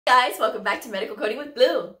Guys, welcome back to Medical Coding with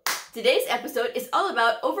Blue. Today's episode is all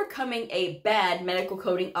about overcoming a bad medical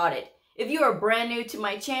coding audit. If you are brand new to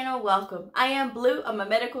my channel, welcome. I am Blue, I'm a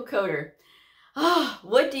medical coder.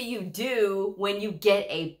 What do you do when you get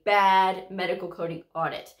a bad medical coding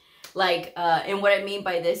audit? And what I mean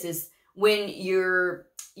by this is when your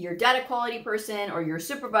data quality person or your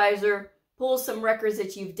supervisor pulls some records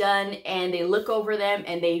that you've done and they look over them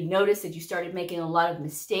and they notice that you started making a lot of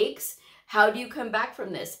mistakes. How do you come back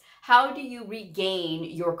from this? How do you regain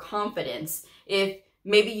your confidence if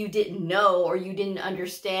maybe you didn't know or you didn't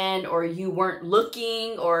understand or you weren't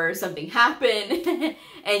looking or something happened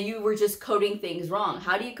and you were just coding things wrong?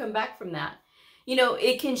 How do you come back from that? You know,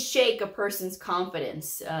 it can shake a person's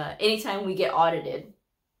confidence anytime we get audited.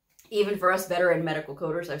 Even for us veteran medical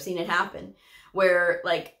coders, I've seen it happen where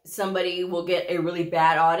like somebody will get a really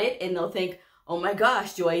bad audit and they'll think, oh my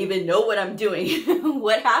gosh, do I even know what I'm doing?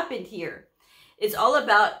 What happened here? It's all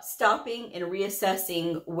about stopping and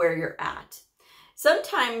reassessing where you're at.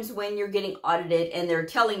 Sometimes when you're getting audited and they're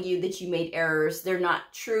telling you that you made errors, they're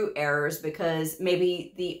not true errors because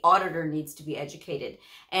maybe the auditor needs to be educated.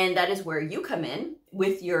 And that is where you come in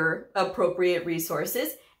with your appropriate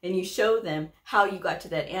resources and you show them how you got to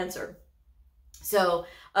that answer. So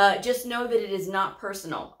just know that it is not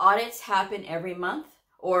personal. Audits happen every month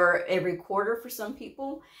or every quarter for some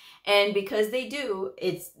people. And because they do,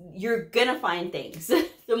 you're gonna find things.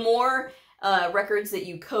 The more records that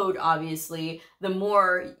you code, obviously, the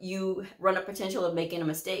more you run a potential of making a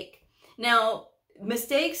mistake. Now,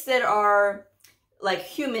 mistakes that are like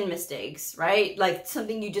human mistakes, right? Like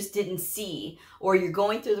something you just didn't see, or you're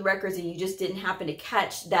going through the records and you just didn't happen to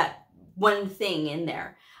catch that one thing in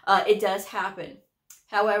there. It does happen.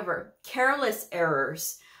 However, careless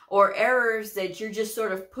errors or errors that you're just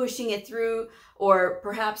sort of pushing it through, or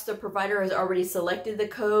perhaps the provider has already selected the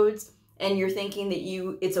codes and you're thinking that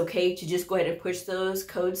it's okay to just go ahead and push those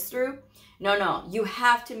codes through. No, you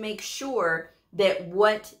have to make sure that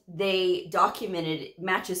what they documented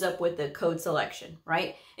matches up with the code selection,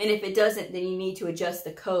 right? And if it doesn't, then you need to adjust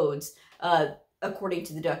the codes according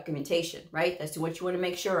to the documentation, right? That's what you want to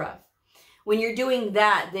make sure of. When you're doing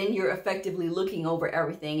that, then you're effectively looking over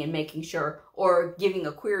everything and making sure, or giving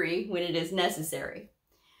a query when it is necessary.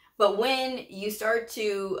 But when you start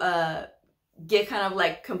to get kind of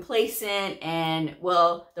like complacent and,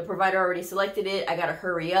 well, the provider already selected it, I gotta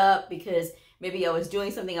hurry up because maybe I was doing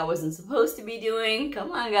something I wasn't supposed to be doing.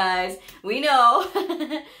 Come on, guys. We know.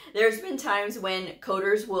 There's been times when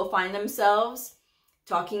coders will find themselves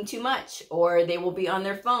talking too much, or they will be on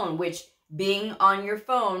their phone, which being on your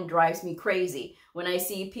phone drives me crazy. When I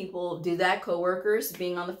see people do that, coworkers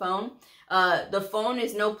being on the phone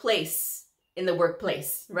is no place in the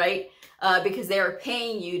workplace, right? Because they are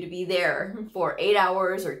paying you to be there for 8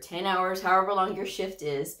 hours or 10 hours, however long your shift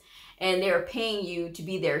is. And they are paying you to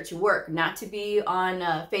be there to work, not to be on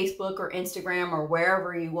Facebook or Instagram or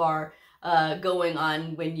wherever you are going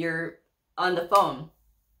on when you're on the phone.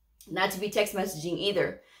 Not to be text messaging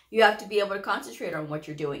either. You have to be able to concentrate on what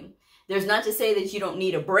you're doing. There's not to say that you don't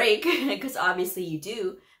need a break, because obviously you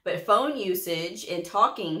do, but phone usage and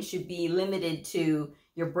talking should be limited to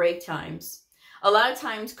your break times. A lot of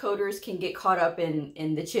times coders can get caught up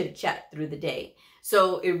in the chit chat through the day.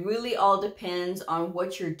 So it really all depends on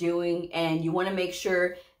what you're doing, and you want to make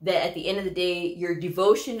sure that at the end of the day, your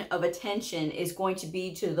devotion of attention is going to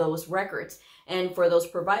be to those records and for those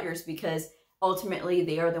providers, because ultimately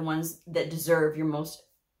they are the ones that deserve your most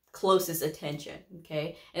closest attention,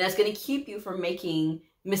 okay? And that's going to keep you from making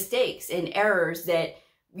mistakes and errors that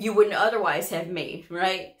you wouldn't otherwise have made,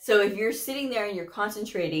 right? So if you're sitting there and you're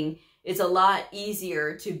concentrating, it's a lot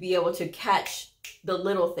easier to be able to catch the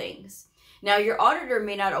little things. Now, your auditor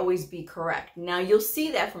may not always be correct. Now, you'll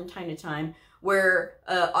see that from time to time where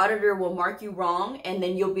an auditor will mark you wrong, and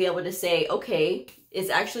then you'll be able to say, okay, it's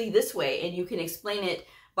actually this way, and you can explain it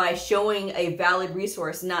by showing a valid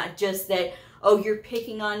resource, not just that, oh, you're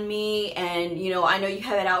picking on me and, you know, I know you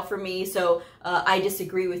have it out for me, so I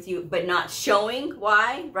disagree with you, but not showing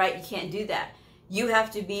why, right? You can't do that. You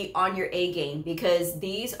have to be on your A game, because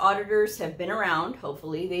these auditors have been around.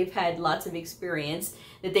 Hopefully they've had lots of experience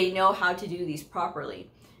that they know how to do these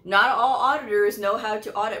properly. Not all auditors know how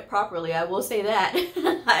to audit properly. I will say that.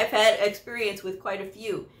 I've had experience with quite a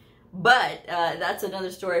few, but that's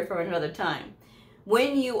another story for another time.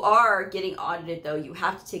 When you are getting audited, though, you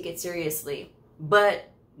have to take it seriously,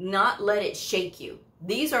 but not let it shake you.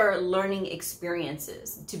 These are learning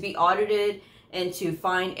experiences. To be audited and to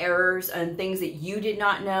find errors and things that you did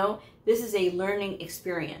not know, this is a learning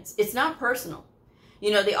experience. It's not personal.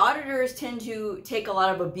 You know, the auditors tend to take a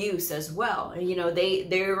lot of abuse as well. You know,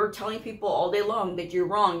 they're telling people all day long that you're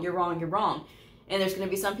wrong, you're wrong, you're wrong. And there's going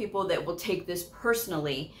to be some people that will take this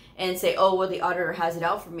personally and say, oh, well, the auditor has it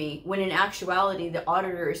out for me. When in actuality, the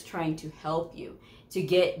auditor is trying to help you to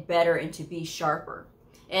get better and to be sharper.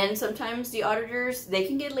 And sometimes the auditors, they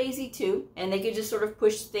can get lazy too, and they can just sort of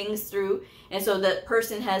push things through. And so that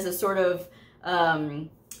person has a sort of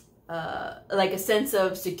like a sense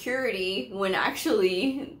of security when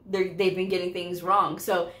actually they've been getting things wrong.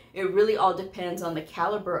 So it really all depends on the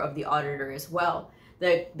caliber of the auditor as well.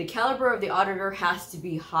 The caliber of the auditor has to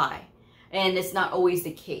be high, and it's not always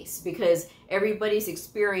the case because everybody's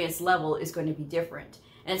experience level is going to be different.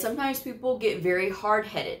 And sometimes people get very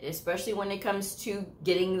hard-headed, especially when it comes to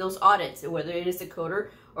getting those audits, whether it is the coder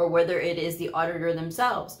or whether it is the auditor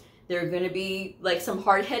themselves. There are going to be like some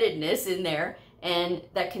hard-headedness in there, and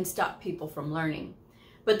that can stop people from learning.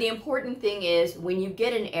 But the important thing is when you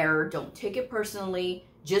get an error, don't take it personally.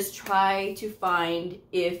 Just try to find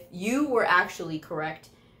if you were actually correct.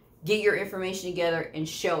 Get your information together and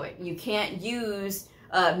show it. You can't use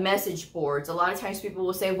message boards. A lot of times people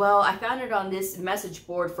will say, well, I found it on this message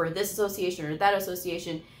board for this association or that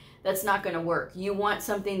association. That's not going to work. You want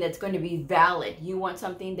something that's going to be valid. You want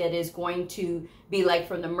something that is going to be like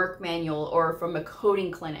from the Merck manual or from a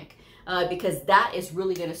coding clinic, because that is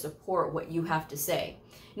really going to support what you have to say.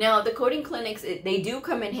 Now, the coding clinics, they do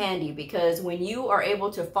come in handy because when you are able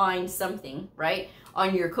to find something, right,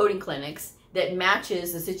 on your coding clinics that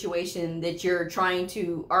matches the situation that you're trying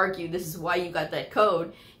to argue, this is why you got that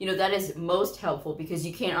code, you know, that is most helpful because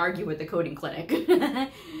you can't argue with the coding clinic.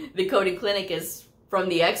 The coding clinic is from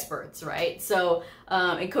the experts, right? So,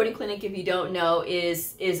 and coding clinic, if you don't know,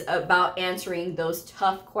 is about answering those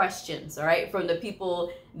tough questions, all right, from the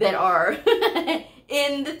people that are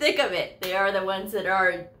in the thick of it. They are the ones that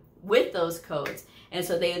are with those codes, and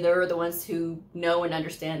so they're the ones who know and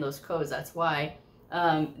understand those codes. That's why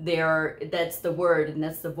that's the word and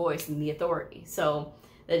that's the voice and the authority. So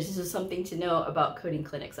that's just something to know about coding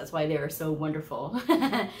clinics. That's why they are so wonderful.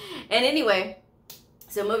 And anyway,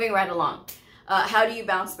 so moving right along. How do you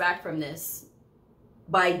bounce back from this?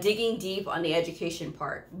 By digging deep on the education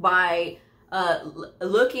part, by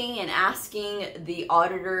looking and asking the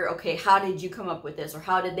auditor, okay, how did you come up with this? Or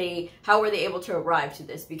how were they able to arrive to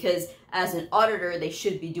this? Because as an auditor, they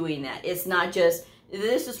should be doing that. It's not just,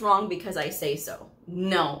 this is wrong because I say so.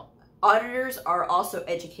 No, auditors are also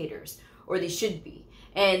educators, or they should be.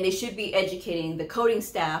 And they should be educating the coding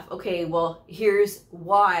staff, okay, well, here's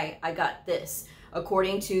why I got this.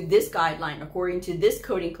 According to this guideline, according to this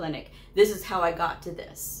coding clinic, this is how I got to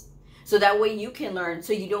this. So that way you can learn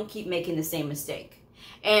so you don't keep making the same mistake.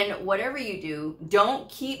 And whatever you do, don't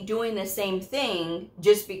keep doing the same thing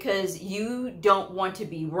just because you don't want to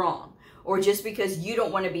be wrong, or just because you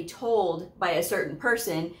don't want to be told by a certain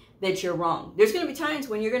person that you're wrong. There's going to be times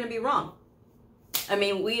when you're going to be wrong. I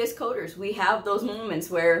mean, we as coders, we have those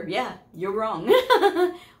moments where, yeah, you're wrong.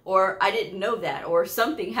 Or I didn't know that, or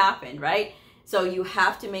something happened, right? So you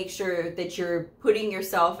have to make sure that you're putting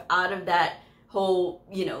yourself out of that whole,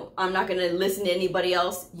 you know, I'm not going to listen to anybody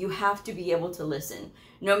else. You have to be able to listen.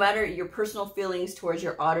 No matter your personal feelings towards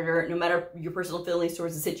your auditor, no matter your personal feelings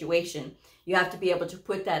towards the situation, you have to be able to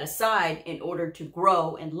put that aside in order to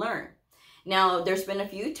grow and learn. Now, there's been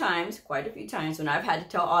quite a few times when I've had to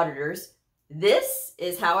tell auditors, this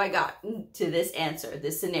is how I got to this answer,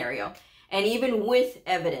 this scenario. And even with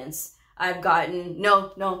evidence, I've gotten,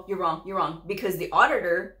 no, you're wrong, because the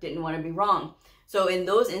auditor didn't want to be wrong. So in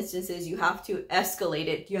those instances, you have to escalate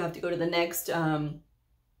it. You have to go to the next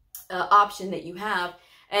option that you have.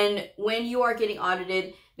 And when you are getting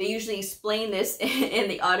audited, they usually explain this in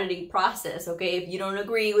the auditing process, okay? If you don't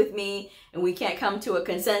agree with me and we can't come to a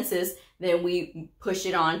consensus, then we push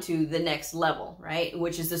it on to the next level, right?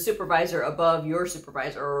 Which is the supervisor above your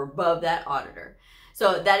supervisor or above that auditor.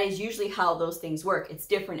 So that is usually how those things work. It's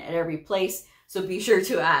different at every place, so be sure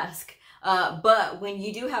to ask. But when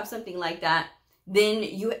you do have something like that, then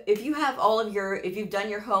if you've done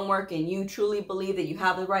your homework and you truly believe that you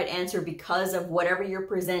have the right answer because of whatever you're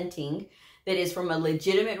presenting that is from a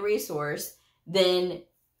legitimate resource, then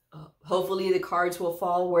hopefully the cards will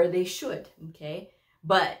fall where they should, okay?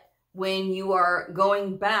 But when you are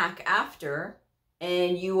going back after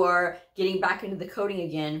and you are getting back into the coding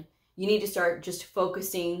again, you need to start just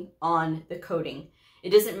focusing on the coding. It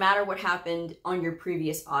doesn't matter what happened on your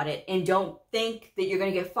previous audit, and don't think that you're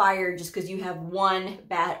going to get fired just because you have one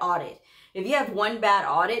bad audit. If you have one bad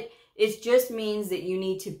audit, it just means that you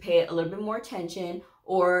need to pay a little bit more attention,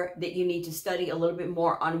 or that you need to study a little bit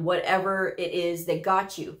more on whatever it is that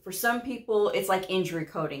got you. For some people, it's like injury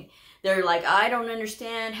coding. They're like, I don't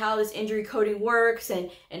understand how this injury coding works and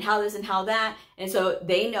how this and how that. And so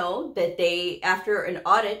they know that after an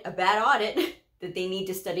audit, a bad audit, that they need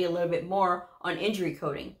to study a little bit more on injury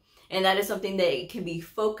coding. And that is something that can be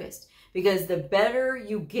focused, because the better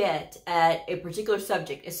you get at a particular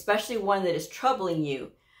subject, especially one that is troubling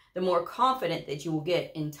you, the more confident that you will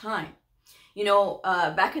get in time. You know,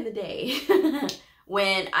 back in the day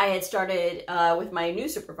when I had started with my new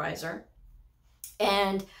supervisor,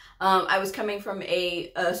 and I was coming from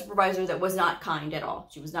a supervisor that was not kind at all.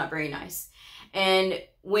 She was not very nice. And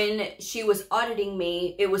when she was auditing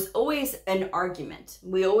me, it was always an argument.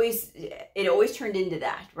 It always turned into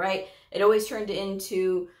that, right? It always turned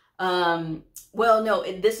into, well, no,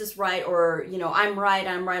 this is right, or, you know, I'm right.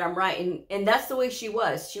 And that's the way she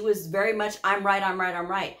was. She was very much, I'm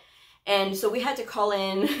right. And so we had to call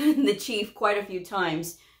in the chief quite a few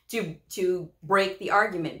times to break the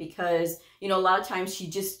argument, because, you know, a lot of times she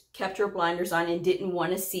just kept her blinders on and didn't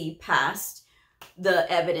want to see past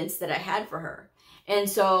the evidence that I had for her. And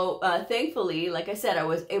so thankfully, like I said, I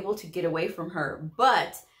was able to get away from her.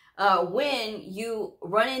 But when you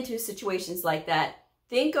run into situations like that,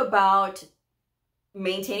 think about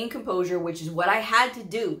maintaining composure, which is what I had to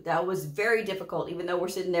do. That was very difficult, even though we're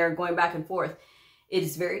sitting there going back and forth. It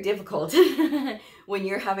is very difficult when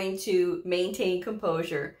you're having to maintain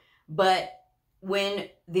composure. But when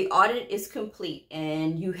the audit is complete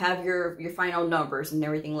and you have your final numbers and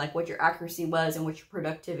everything, like what your accuracy was and what your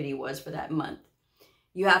productivity was for that month,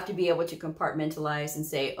 you have to be able to compartmentalize and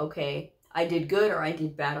say, okay, I did good or I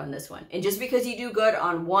did bad on this one. And just because you do good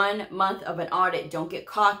on 1 month of an audit, don't get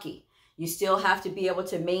cocky. You still have to be able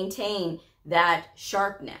to maintain that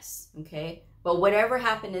sharpness, okay? But whatever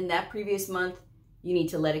happened in that previous month, you need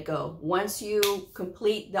to let it go. Once you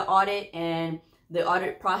complete the audit and the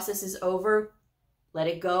audit process is over, let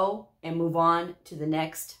it go and move on to the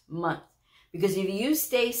next month. Because if you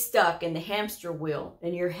stay stuck in the hamster wheel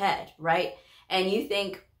in your head, right? And you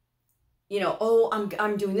think, you know, oh,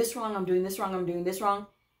 I'm doing this wrong, I'm doing this wrong.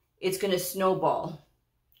 It's going to snowball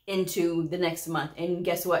into the next month. And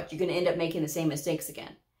guess what? You're going to end up making the same mistakes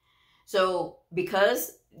again. So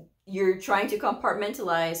because you're trying to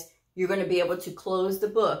compartmentalize, you're going to be able to close the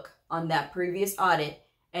book on that previous audit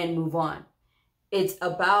and move on. It's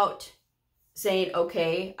about saying,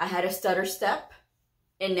 okay, I had a stutter step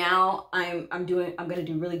and now I'm going to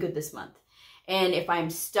do really good this month. And if I'm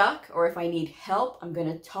stuck or if I need help, I'm going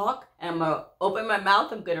to talk and I'm going to open my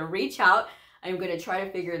mouth. I'm going to reach out. I'm going to try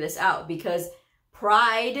to figure this out, because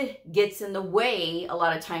pride gets in the way a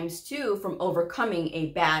lot of times too from overcoming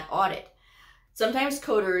a bad audit. Sometimes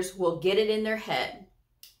coders will get it in their head.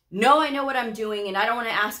 No, I know what I'm doing and I don't want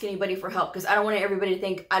to ask anybody for help because I don't want everybody to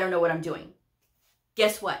think I don't know what I'm doing.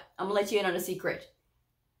 Guess what? I'm going to let you in on a secret.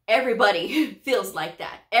 Everybody feels like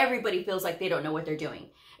that. Everybody feels like they don't know what they're doing.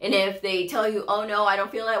 And if they tell you, oh no, I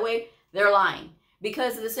don't feel that way, they're lying.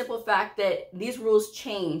 Because of the simple fact that these rules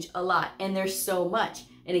change a lot and there's so much.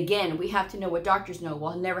 And again, we have to know what doctors know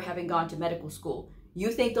while never having gone to medical school.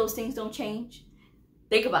 You think those things don't change?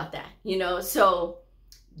 Think about that, you know? So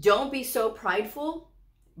don't be so prideful,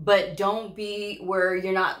 but don't be where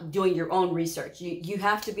you're not doing your own research. You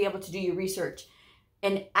have to be able to do your research.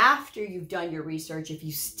 And after you've done your research, if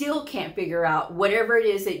you still can't figure out whatever it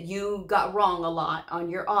is that you got wrong a lot on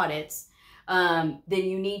your audits, then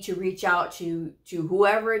you need to reach out to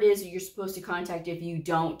whoever it is that you're supposed to contact if you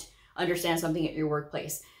don't understand something at your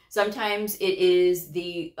workplace. Sometimes it is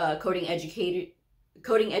the coding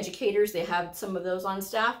educators. They have some of those on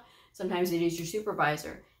staff. Sometimes it is your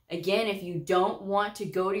supervisor. Again, if you don't want to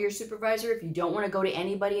go to your supervisor, if you don't want to go to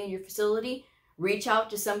anybody in your facility, reach out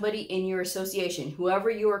to somebody in your association, whoever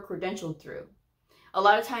you are credentialed through. A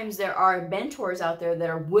lot of times there are mentors out there that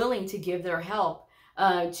are willing to give their help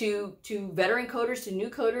to veteran coders, to new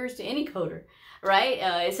coders, to any coder,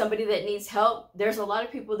 right? Somebody that needs help. There's a lot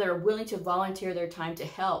of people that are willing to volunteer their time to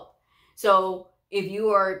help. So if you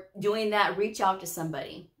are doing that, reach out to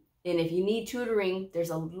somebody. And if you need tutoring,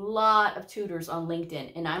 there's a lot of tutors on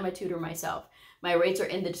LinkedIn, and I'm a tutor myself. My rates are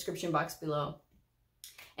in the description box below.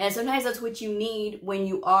 And sometimes that's what you need when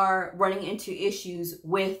you are running into issues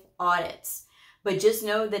with audits. But just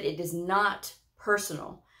know that it is not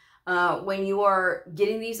personal. When you are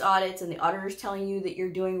getting these audits and the auditor's telling you that you're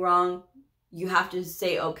doing wrong, you have to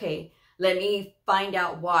say, okay, let me find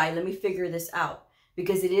out why. Let me figure this out.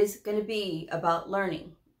 Because it is going to be about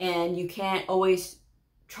learning. And you can't always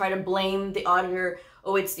try to blame the auditor.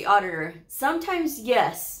 Oh, it's the auditor. Sometimes,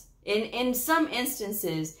 yes. In some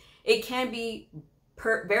instances, it can be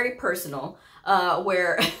very personal,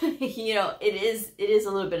 where you know it is a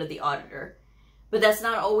little bit of the auditor, but that's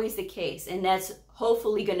not always the case, and that's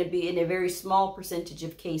hopefully going to be in a very small percentage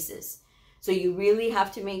of cases. So you really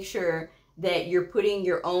have to make sure that you're putting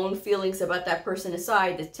your own feelings about that person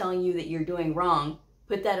aside that's telling you that you're doing wrong.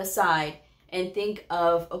 Put that aside and think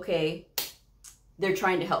of, okay, they're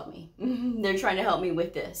trying to help me. They're trying to help me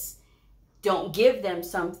with this. Don't give them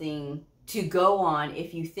something to go on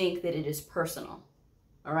if you think that it is personal.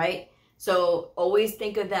 All right? So always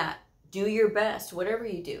think of that. Do your best, whatever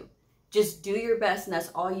you do. Just do your best, and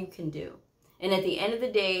that's all you can do. And at the end of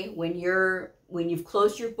the day, when you've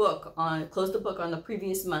closed the book on the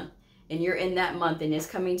previous month, and you're in that month and it's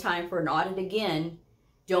coming time for an audit again,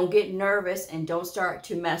 don't get nervous and don't start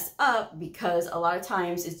to mess up, because a lot of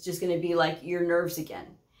times it's just going to be like your nerves again.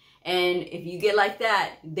 And if you get like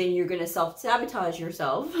that, then you're going to self-sabotage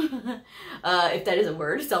yourself. If that is a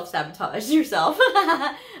word, self-sabotage yourself.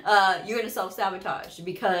 You're going to self-sabotage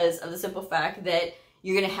because of the simple fact that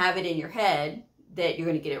you're going to have it in your head that you're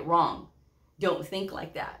going to get it wrong. Don't think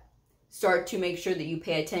like that. Start to make sure that you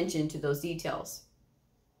pay attention to those details.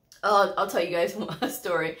 I'll tell you guys a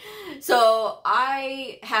story. So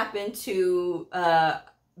I happened to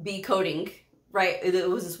be coding, right? It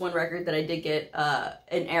was this one record that I did get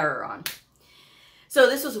an error on. So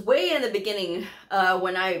this was way in the beginning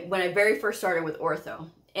when I very first started with ortho,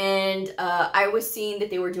 and I was seeing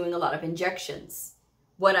that they were doing a lot of injections.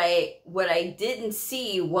 What I didn't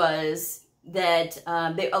see was that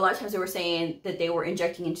a lot of times they were saying that they were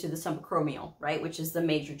injecting into the subacromial, right, which is the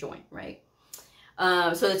major joint, right?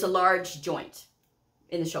 So it's a large joint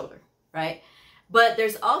in the shoulder, right? But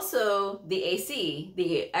there's also the AC,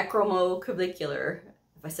 the acromoclavicular,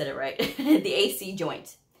 if I said it right, the AC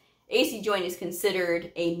joint. AC joint is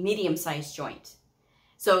considered a medium-sized joint.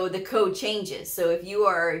 So the code changes. So if you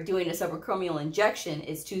are doing a subacromial injection,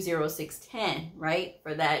 it's 20610, right?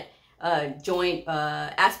 For that joint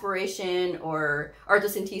aspiration or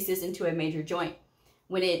arthrocentesis into a major joint.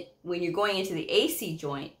 When you're going into the AC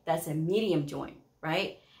joint, that's a medium joint,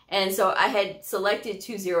 right? And so I had selected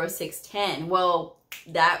 20610. Well,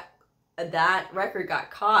 that record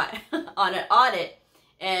got caught on an audit,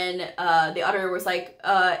 and the auditor was like,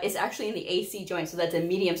 it's actually in the AC joint, so that's a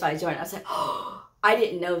medium-sized joint. I was like, oh, I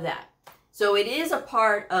didn't know that. So it is a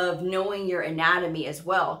part of knowing your anatomy as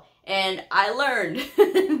well. And I learned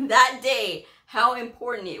that day how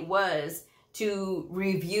important it was to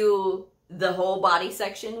review the whole body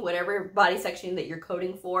section, whatever body section that you're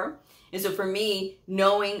coding for. And so for me,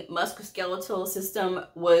 knowing musculoskeletal system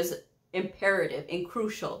was imperative and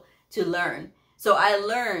crucial to learn. So I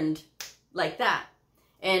learned like that.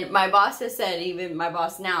 And my boss has said, even my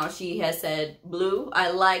boss now, she has said, Blue,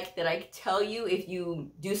 I like that I tell you if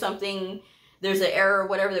you do something, there's an error or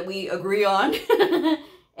whatever that we agree on,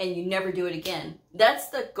 and you never do it again. That's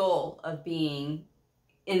the goal of being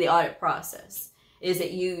in the audit process, is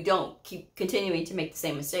that you don't keep continuing to make the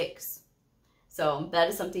same mistakes. So that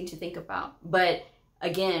is something to think about. But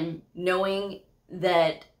again, knowing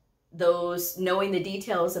the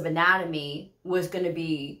details of anatomy was going to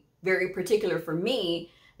be very particular for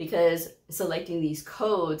me, because selecting these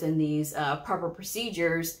codes and these proper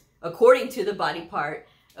procedures according to the body part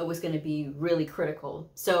was going to be really critical.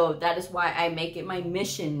 So that is why I make it my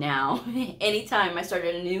mission now, anytime I start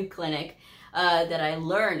at a new clinic, that I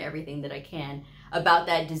learn everything that I can about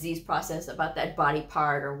that disease process, about that body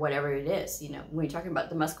part or whatever it is. You know, when you're talking about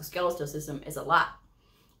the musculoskeletal system, is a lot.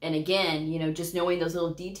 And again, you know, just knowing those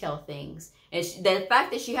little detail things. And the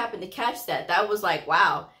fact that she happened to catch that was like,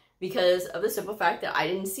 wow, because of the simple fact that I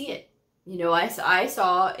didn't see it. You know, I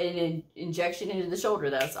saw an injection into the shoulder.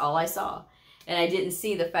 That's all I saw. And I didn't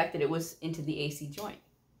see the fact that it was into the AC joint.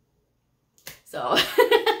 So,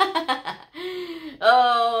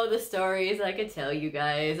 oh, the stories I could tell you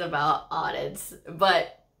guys about audits.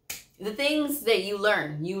 But the things that you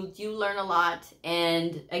learn, you learn a lot.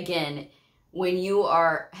 And again, when you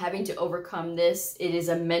are having to overcome this, it is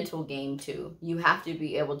a mental game too. You have to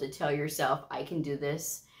be able to tell yourself, I can do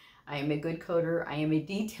this. I am a good coder. I am a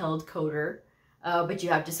detailed coder. But you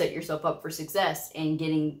have to set yourself up for success, and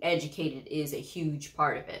getting educated is a huge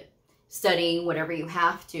part of it. Studying whatever you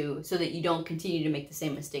have to so that you don't continue to make the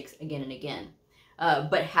same mistakes again and again.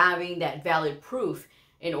 But having that valid proof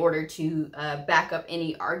in order to back up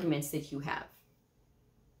any arguments that you have.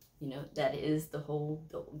 You know, that is the whole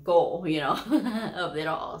goal, you know, of it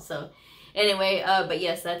all. So anyway, but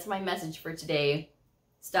yes, that's my message for today.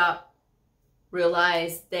 Stop.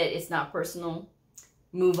 Realize that it's not personal.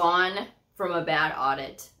 Move on from a bad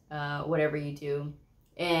audit, whatever you do,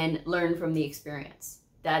 and learn from the experience.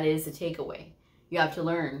 That is the takeaway. You have to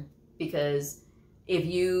learn, because if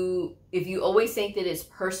you always think that it's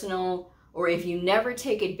personal, or if you never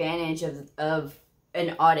take advantage of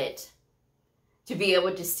an audit to be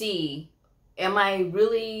able to see, am I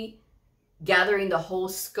really gathering the whole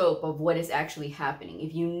scope of what is actually happening?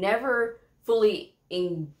 If you never fully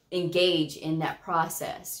engage in that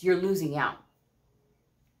process, you're losing out.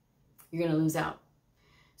 You're going to lose out.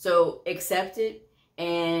 So accept it.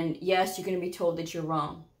 And yes, you're going to be told that you're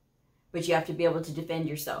wrong, but you have to be able to defend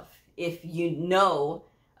yourself. If you know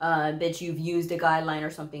that you've used a guideline or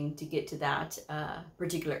something to get to that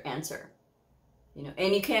particular answer, you know,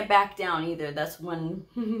 and you can't back down either. That's one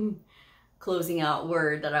closing out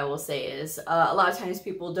word that I will say is a lot of times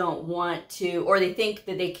people don't want to, or they think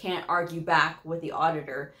that they can't argue back with the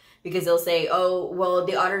auditor because they'll say, oh, well,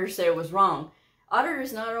 the auditor said it was wrong.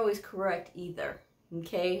 Auditor's not always correct either.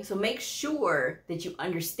 Okay, so make sure that you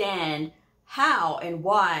understand how and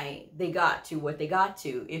why they got to what they got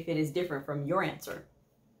to if it is different from your answer.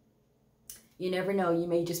 You never know, you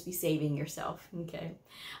may just be saving yourself, okay?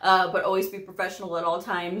 But always be professional at all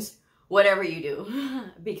times, whatever you do,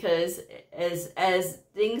 because as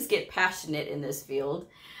things get passionate in this field,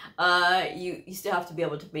 you still have to be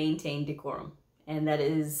able to maintain decorum, and that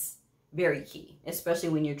is very key, especially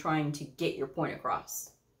when you're trying to get your point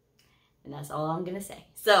across. And that's all I'm going to say.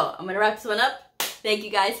 So I'm going to wrap this one up. Thank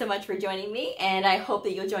you guys so much for joining me, and I hope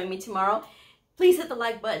that you'll join me tomorrow. Please hit the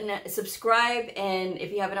like button, subscribe, and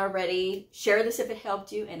if you haven't already, share this if it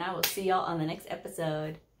helped you, and I will see y'all on the next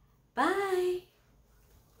episode. Bye!